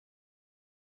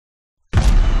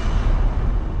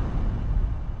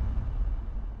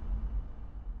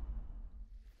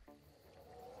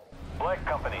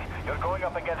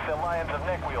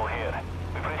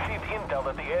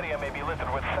but the area may be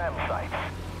littered with SAM sites.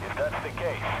 If that's the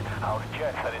case, our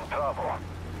jets are in trouble.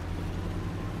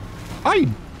 I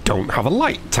don't have a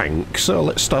light tank, so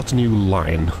let's start a new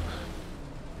line.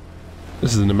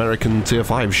 This is an American Tier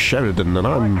 5 Sheridan, and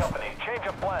I'm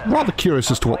rather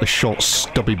curious as to what this short,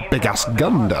 stubby, big-ass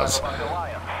gun does.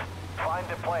 Find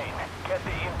the plane, get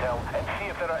the intel, and see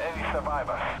if there are any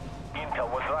survivors.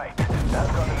 Intel was right. That's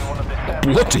going to be one of the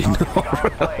Bloody no.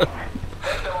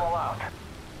 Take them all out.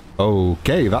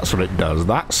 Okay, that's what it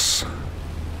does.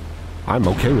 I'm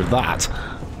okay with that.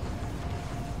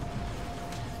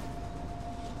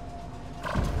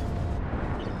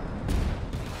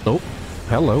 Oh,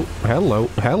 hello, hello,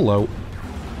 hello.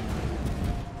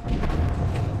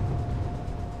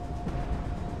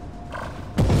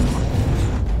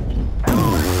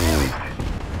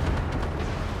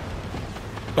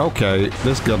 Okay,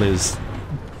 this gun is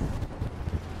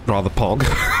rather pog.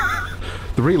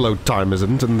 The reload time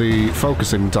isn't, and the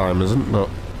focusing time isn't, but...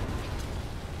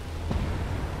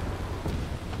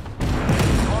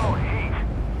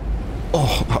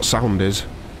 Oh, that sound is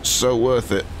so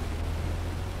worth it.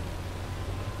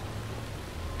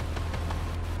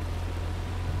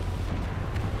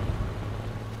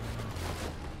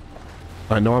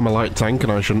 I know I'm a light tank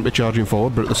and I shouldn't be charging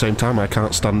forward, but at the same time I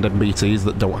can't stand MBTs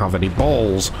that don't have any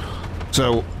balls.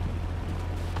 So...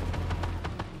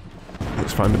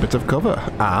 let's find a bit of cover.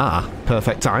 Ah,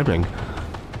 perfect timing.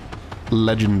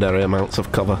 Legendary amounts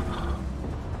of cover.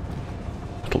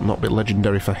 It'll not be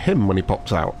legendary for him when he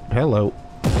pops out. Hello.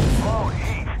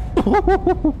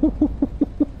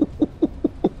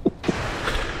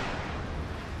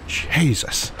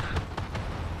 Jesus.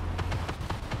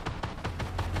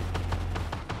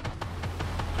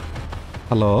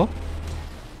 Hello?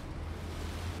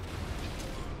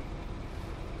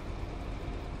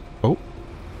 Oh,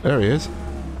 there he is.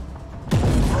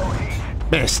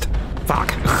 Missed.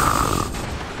 Fuck.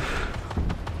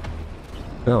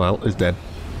 Oh well, he's dead.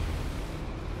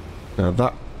 Now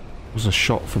that was a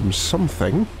shot from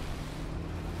something.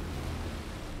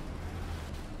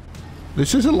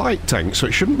 This is a light tank, so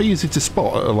it shouldn't be easy to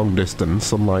spot at a long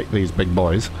distance, unlike these big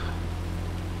boys.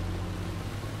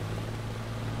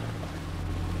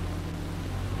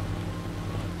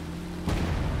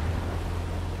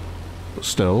 But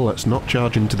still, let's not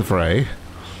charge into the fray.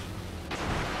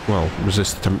 Well,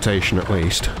 resist the temptation at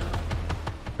least.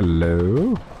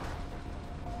 Hello?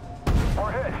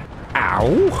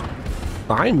 Ow!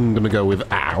 I'm gonna go with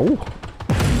ow.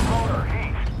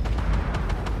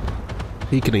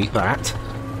 He can eat that.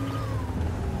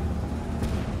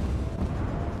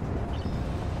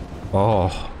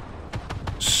 Oh.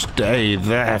 Stay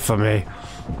there for me.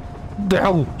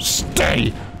 No,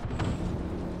 stay!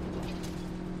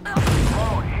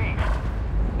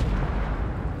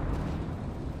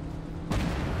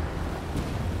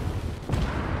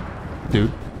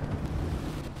 Dude.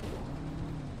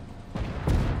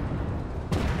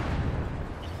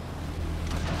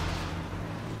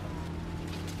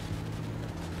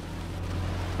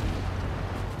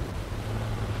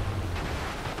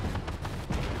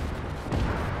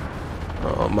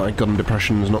 Oh, my gun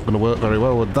depression is not going to work very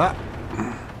well with that.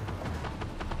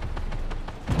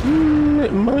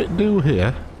 It might do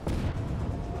here.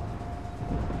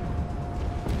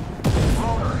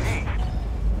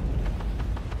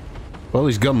 Well,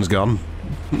 his gun's gone.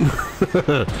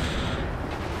 Not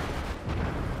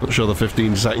sure the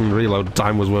 15-second reload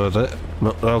time was worth it,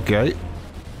 but okay.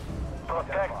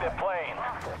 Protect the plane.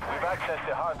 We've accessed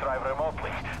the hard drive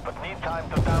remotely, but need time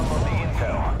to download the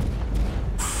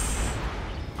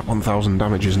intel. 1,000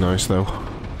 damage is nice, though.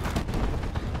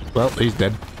 Well, he's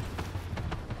dead.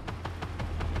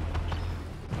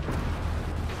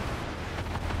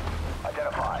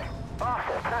 Identify.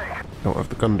 Tank. Don't have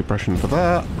the gun depression for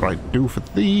that, but I do for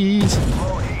these.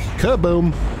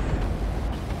 Kaboom!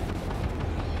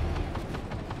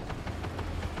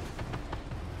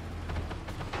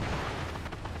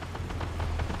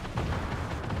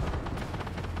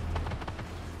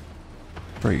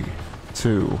 Three,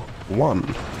 2,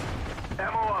 1.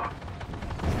 Ammo up.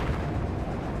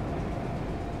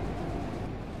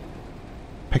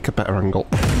 Pick a better angle.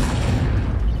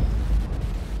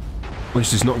 At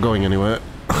least it's not going anywhere.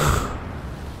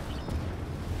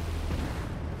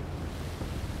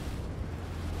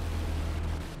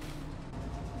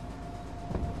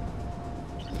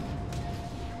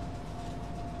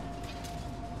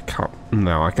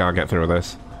 No, I can't get through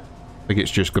this. I think it's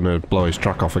just gonna blow his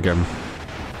track off again.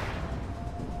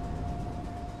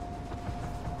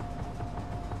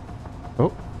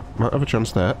 Oh, might have a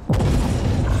chance there.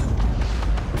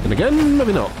 And again,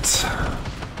 maybe not.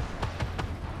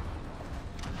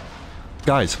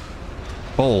 Guys,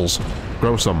 Balls.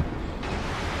 Grow some.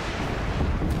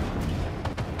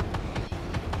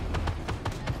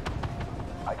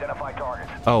 Identify target.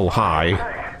 Oh,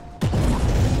 hi.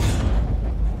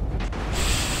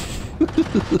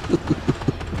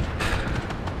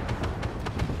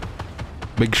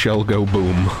 Big shell go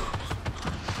boom.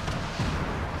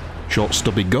 Short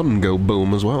stubby gun go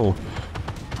boom as well.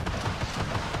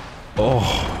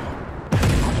 Oh.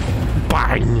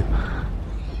 Bang!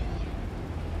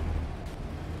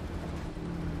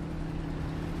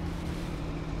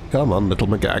 Come on, little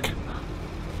McGag.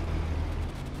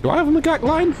 Do I have a McGag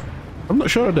line? I'm not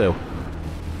sure I do.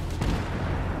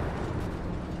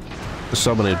 There's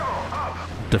so many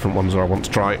different ones that I want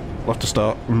to try. We'll have to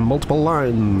start multiple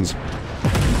lines.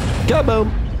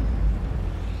 Kaboom!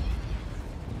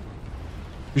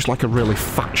 Just like a really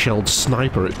fat-shelled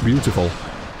sniper, it's beautiful.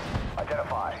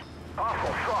 Identify.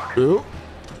 Hostile truck. Ooh.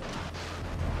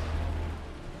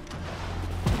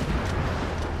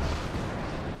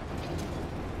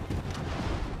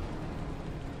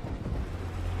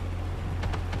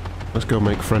 Let's go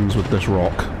make friends with this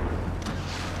rock.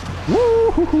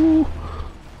 Woo-hoo-hoo!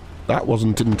 That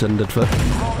wasn't intended for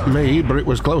me, but it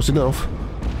was close enough.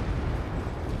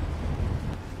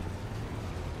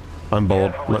 I'm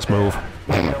bored. Let's move.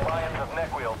 The Lions of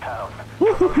Neckwheel Town.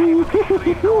 There's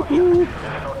no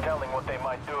telling what they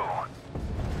might do.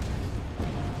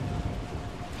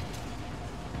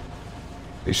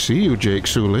 I see you, Jake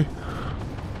Sully.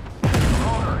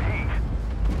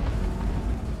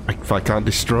 If I can't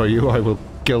destroy you, I will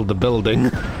kill the building.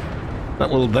 That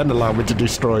will then allow me to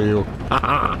destroy you.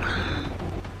 Haha!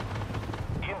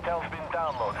 Intel's been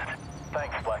downloaded.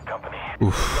 Thanks, Black Company.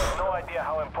 Oof. You have no idea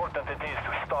how important it is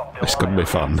to stop the This could be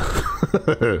fun.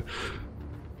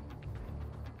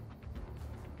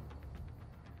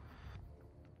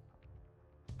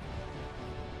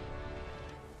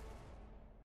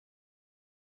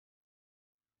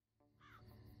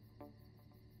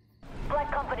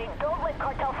 Black Company, don't let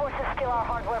cartel forces steal our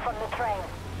hardware from the train.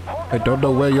 I don't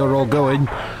know where you're all going.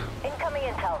 Incoming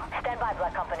intel. Stand by,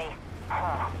 Black Company.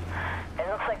 It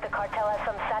looks like the cartel has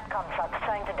some SATCOM trucks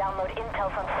trying to download intel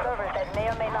from servers that may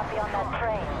or may not be on that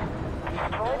train.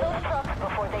 Destroy those trucks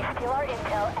before they steal our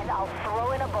intel, and I'll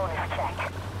throw in a bonus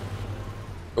check.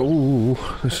 Ooh,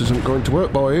 this isn't going to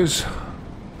work, boys.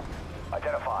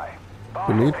 Identify.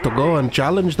 We need to go and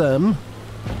challenge them.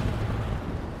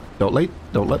 Don't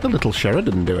let the little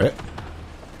Sheridan do it.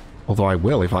 Although I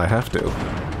will if I have to. Hit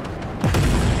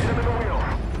him in the wheel.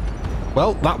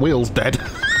 Well, that wheel's dead.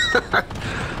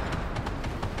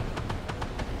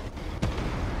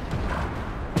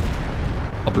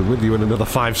 I'll be with you in another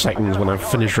 5 seconds when I've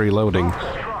finished reloading.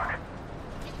 Truck.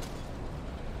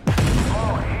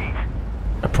 Oh, heat.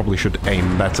 I probably should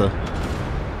aim better.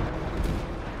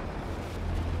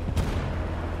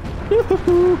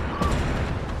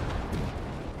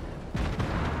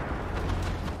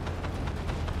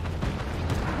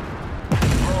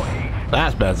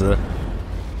 That's better.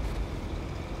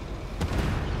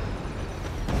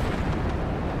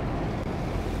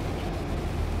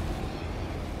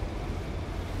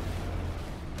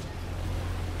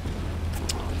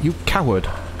 You coward.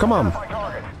 Come on. My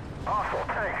target. Hostile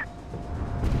tank.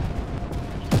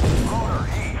 Loader,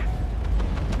 heat.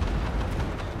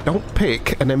 Don't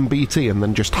pick an MBT and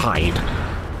then just hide.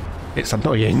 It's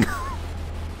annoying.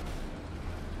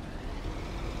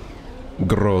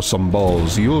 Grow some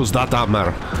balls. Use that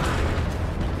hammer.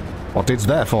 What it's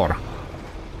there for.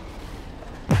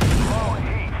 Oh,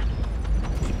 heat.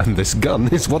 And this gun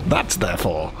is what that's there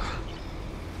for.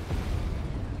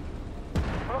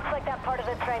 Looks like that part of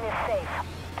the train is safe.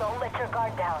 Don't let your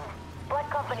guard down. Black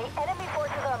Company, enemy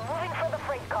forces are moving for the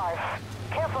freight cars.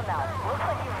 Careful now. Looks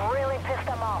like you've really pissed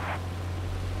them off.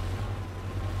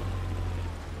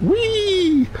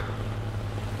 Whee!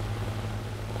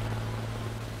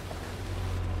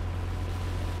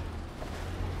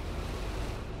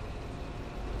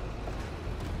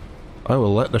 I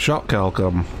will let the shot cal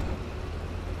come.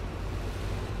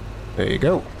 There you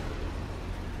go.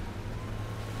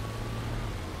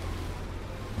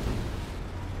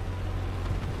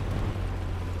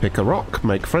 Pick a rock,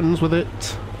 make friends with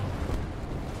it.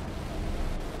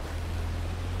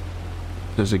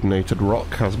 Designated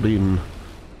rock has been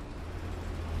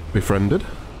befriended.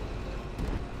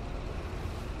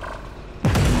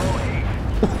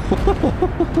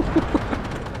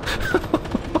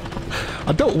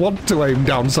 I don't want to aim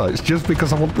down sights just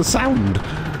because I want the sound.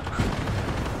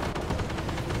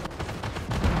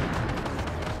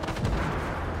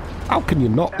 How can you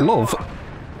not love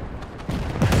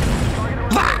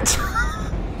that?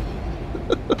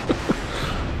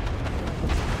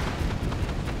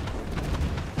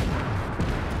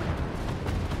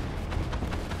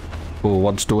 Who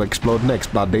wants to explode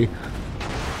next, buddy?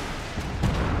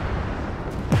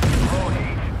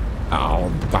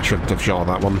 Oh, I shouldn't have shot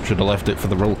that one. Should have left it for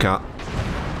the roll cat.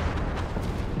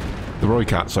 The Roy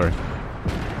cat, sorry.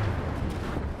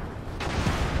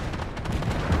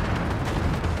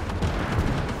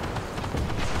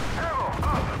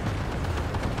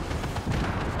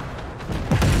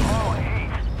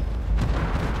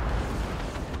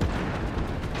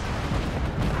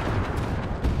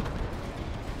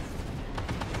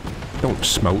 Don't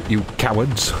smoke, you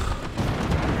cowards.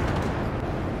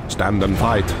 Stand and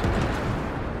fight.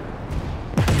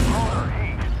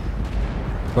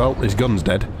 Well, his gun's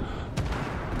dead.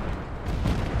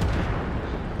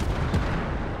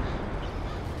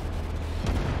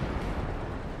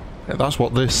 Yeah, that's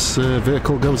what this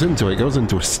vehicle goes into. It goes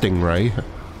into a Stingray.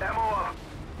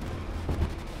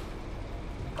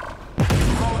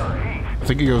 I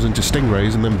think it goes into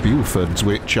Stingrays and then Bufords,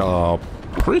 which are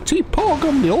pretty pog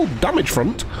on the old damage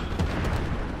front.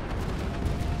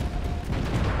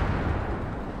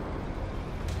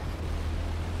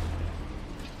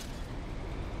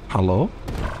 Hello?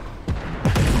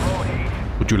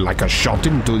 Would you like a shot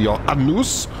into your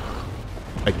anus?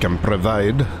 I can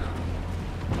provide.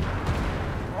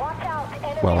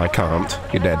 Well, I can't.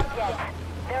 You're dead.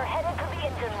 They're headed to the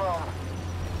engine room.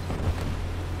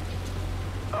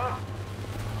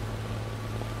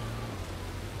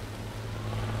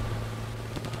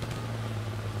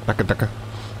 Taka taka.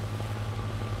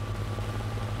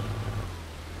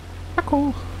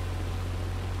 Taco.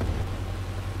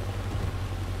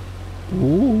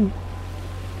 Ooh.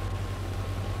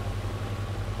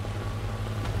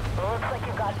 Looks like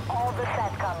you've got all the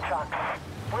SATCOM trucks.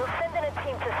 We'll send in a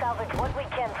team to salvage what we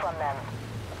can from them.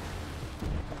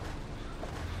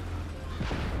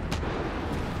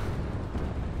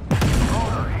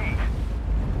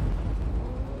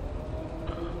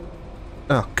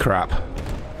 Oh, crap.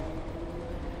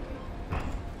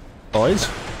 Boys?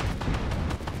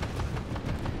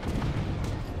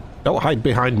 Don't hide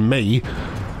behind me.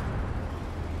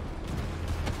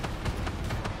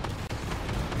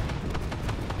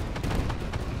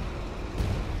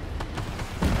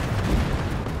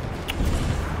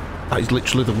 That is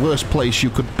literally the worst place you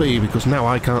could be, because now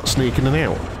I can't sneak in and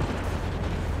out.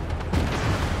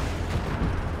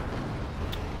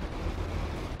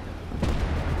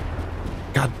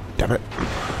 God damn it.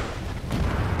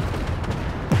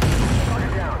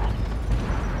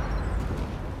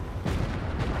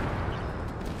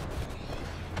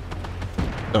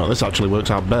 Oh, this actually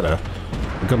works out better.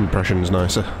 The gun impression's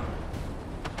nicer.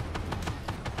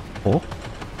 Oh?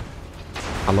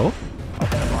 Hello?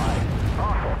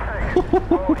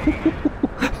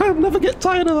 I'll never get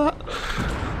tired of that.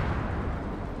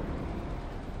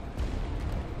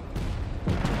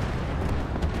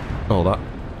 Oh, that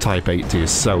Type 80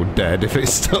 is so dead if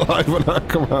it's still alive when I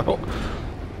come out.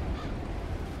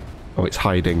 Oh, it's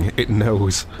hiding. It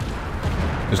knows.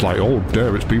 It's like, oh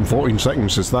dear, it's been 14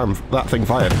 seconds since that thing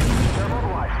fired.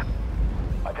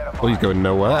 Oh, he's going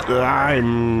nowhere.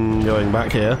 I'm going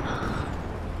back here.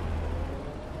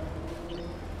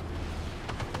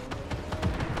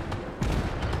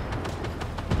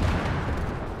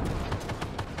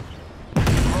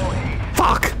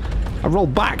 Fuck! I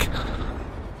rolled back.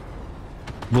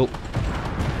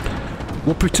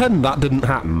 We'll pretend that didn't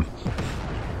happen.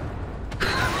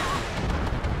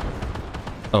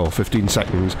 Oh, 15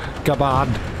 seconds. Kabad!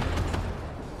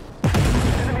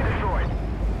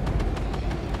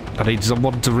 I need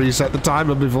someone to reset the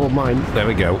timer before mine. There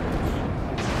we go.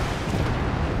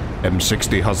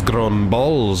 M60 has grown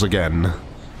balls again.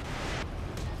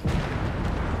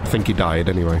 I think he died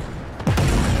anyway.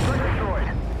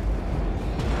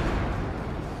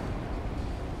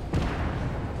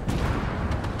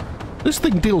 This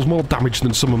thing deals more damage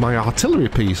than some of my artillery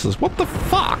pieces. What the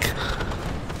fuck?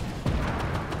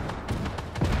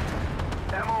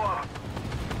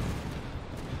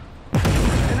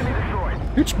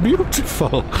 It's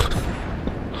beautiful.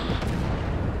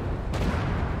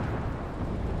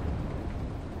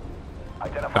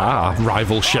 Ah,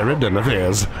 rival Sheridan of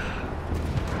his.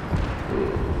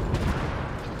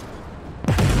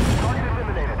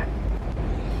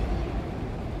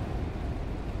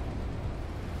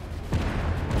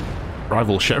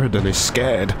 Rival Sheridan is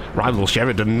scared. Rival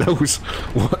Sheridan knows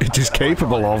what it is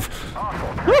capable of.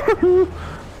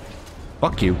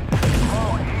 Fuck you.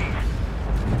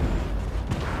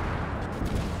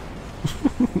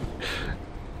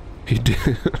 He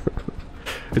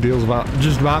deals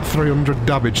just about 300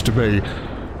 damage to me.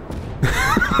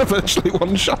 Eventually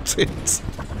one-shot it.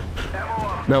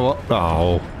 No, what?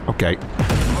 Oh, okay.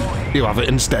 You have it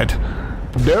instead.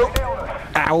 Nope.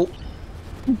 Ow.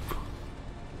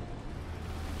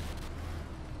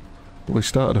 Well, he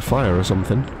started a fire or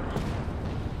something.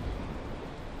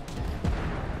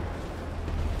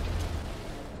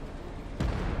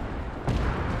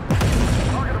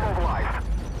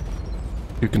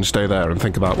 You can stay there and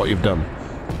think about what you've done.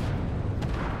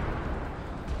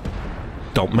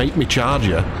 Don't make me charge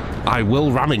you. I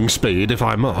will ramming speed if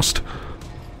I must.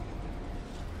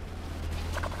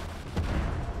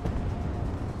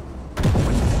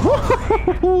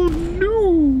 Oh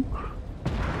no!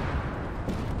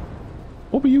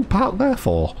 What were you parked there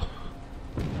for?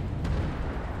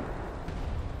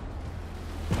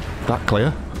 That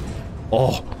clear?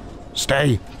 Oh,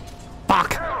 stay!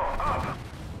 Fuck!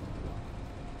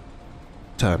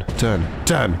 Turn, turn,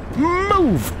 turn!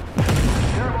 Move!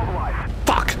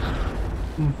 Fuck!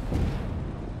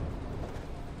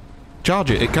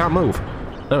 Charge it, it can't move.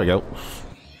 There we go.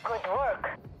 Good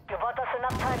work. You bought us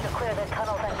enough time to clear the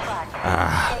tunnels and tracks.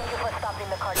 Thank you for stopping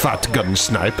the cartel. Fat gun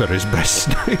sniper is best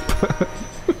sniper.